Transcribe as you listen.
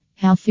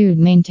How food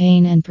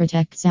maintains and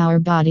protects our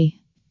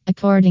body.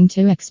 According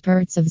to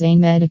experts of Zain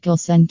Medical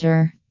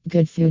Center,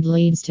 good food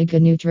leads to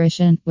good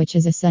nutrition, which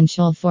is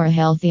essential for a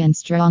healthy and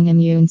strong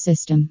immune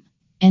system.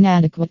 An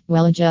adequate,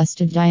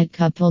 well-adjusted diet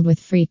coupled with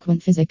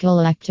frequent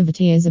physical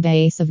activity is a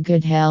base of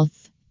good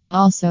health.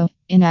 Also,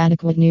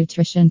 inadequate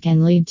nutrition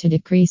can lead to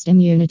decreased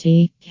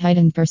immunity,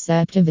 heightened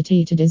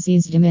perceptivity to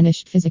disease,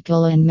 diminished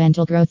physical and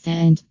mental growth,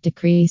 and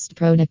decreased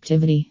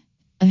productivity.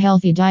 A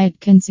healthy diet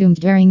consumed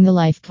during the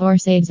life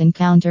course aids in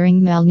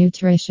countering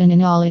malnutrition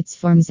in all its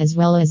forms, as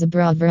well as a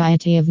broad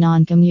variety of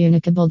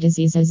non-communicable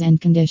diseases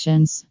and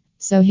conditions.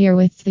 So here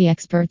with the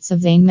experts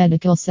of Zain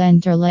Medical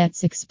Center,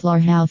 let's explore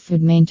how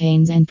food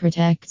maintains and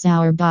protects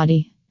our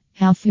body.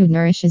 How food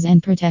nourishes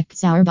and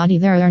protects our body.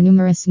 There are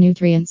numerous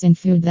nutrients in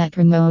food that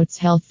promotes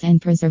health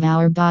and preserve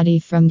our body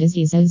from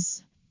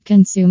diseases.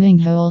 Consuming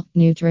whole,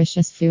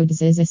 nutritious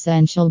foods is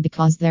essential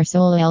because their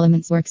sole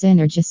elements work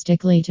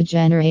synergistically to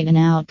generate an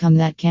outcome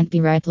that can't be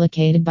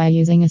replicated by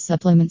using a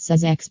supplement,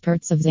 says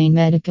experts of Zain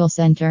Medical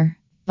Center.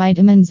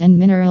 Vitamins and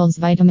minerals.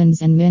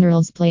 Vitamins and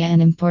minerals play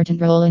an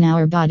important role in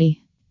our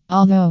body.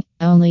 Although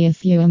only a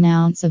few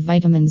amounts of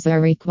vitamins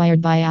are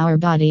required by our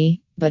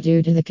body, but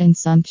due to the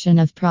consumption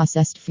of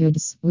processed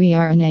foods, we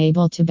are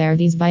unable to bear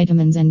these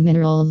vitamins and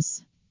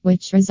minerals,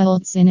 which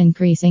results in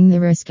increasing the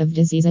risk of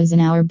diseases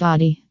in our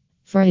body.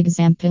 For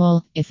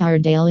example, if our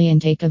daily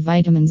intake of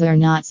vitamins are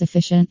not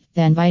sufficient,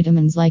 then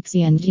vitamins like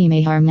C and D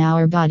may harm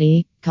our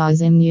body,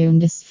 cause immune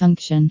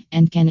dysfunction,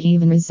 and can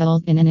even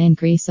result in an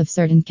increase of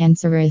certain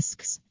cancer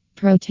risks.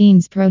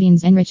 Proteins.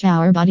 Proteins enrich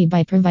our body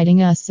by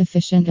providing us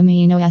sufficient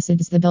amino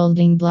acids, the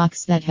building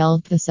blocks that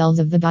help the cells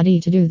of the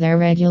body to do their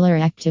regular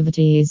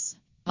activities.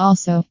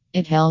 Also,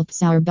 it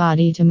helps our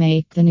body to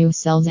make the new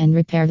cells and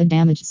repair the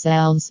damaged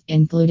cells,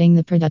 including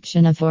the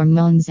production of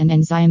hormones and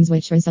enzymes,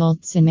 which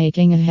results in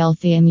making a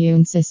healthy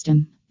immune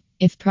system.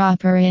 If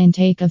proper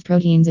intake of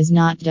proteins is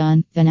not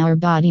done, then our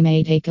body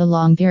may take a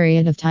long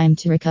period of time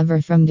to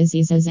recover from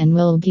diseases and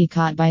will be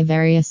caught by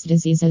various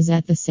diseases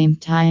at the same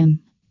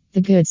time.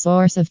 The good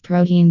source of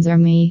proteins are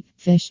meat,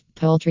 fish,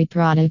 poultry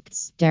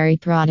products, dairy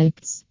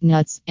products,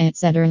 nuts,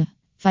 etc.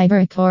 Fiber.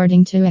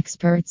 According to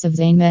experts of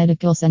Zain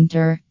Medical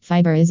Center,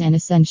 fiber is an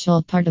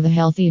essential part of a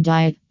healthy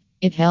diet.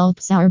 It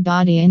helps our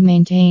body in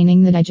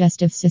maintaining the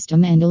digestive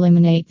system and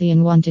eliminate the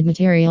unwanted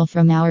material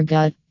from our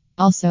gut.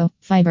 Also,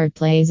 fiber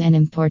plays an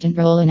important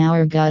role in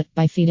our gut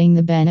by feeding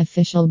the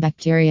beneficial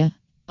bacteria.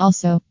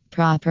 Also,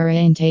 proper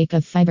intake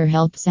of fiber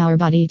helps our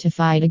body to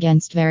fight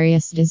against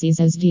various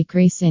diseases,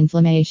 decrease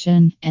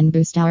inflammation, and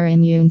boost our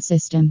immune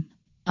system.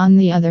 On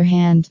the other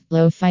hand,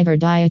 low fiber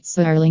diets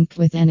are linked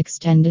with an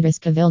extended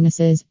risk of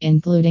illnesses,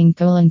 including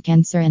colon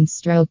cancer and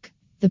stroke.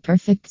 The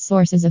perfect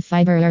sources of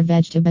fiber are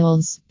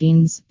vegetables,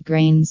 beans,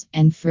 grains,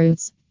 and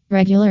fruits.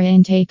 Regular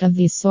intake of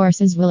these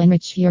sources will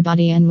enrich your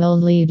body and will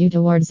lead you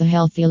towards a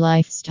healthy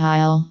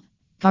lifestyle.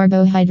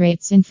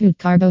 Carbohydrates in food.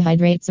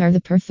 Carbohydrates are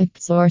the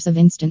perfect source of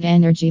instant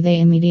energy. They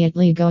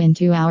immediately go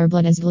into our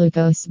blood as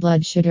glucose,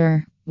 blood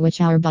sugar, which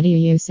our body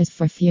uses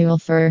for fuel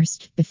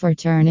first, before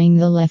turning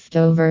the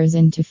leftovers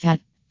into fat.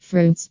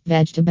 Fruits,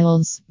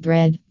 vegetables,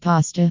 bread,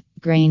 pasta,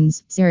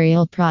 grains,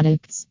 cereal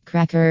products,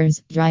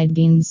 crackers, dried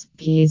beans,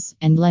 peas,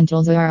 and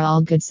lentils are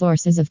all good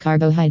sources of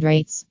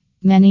carbohydrates.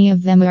 Many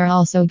of them are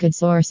also good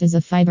sources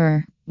of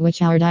fiber,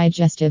 which our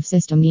digestive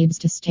system needs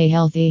to stay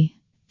healthy.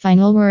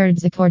 Final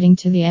words. According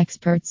to the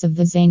experts of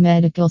the Zain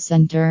Medical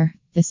Center,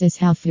 this is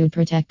how food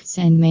protects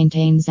and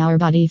maintains our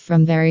body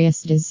from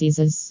various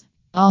diseases.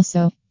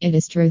 Also, it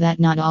is true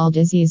that not all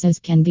diseases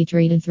can be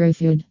treated through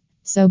food.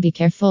 So be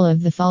careful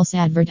of the false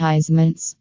advertisements.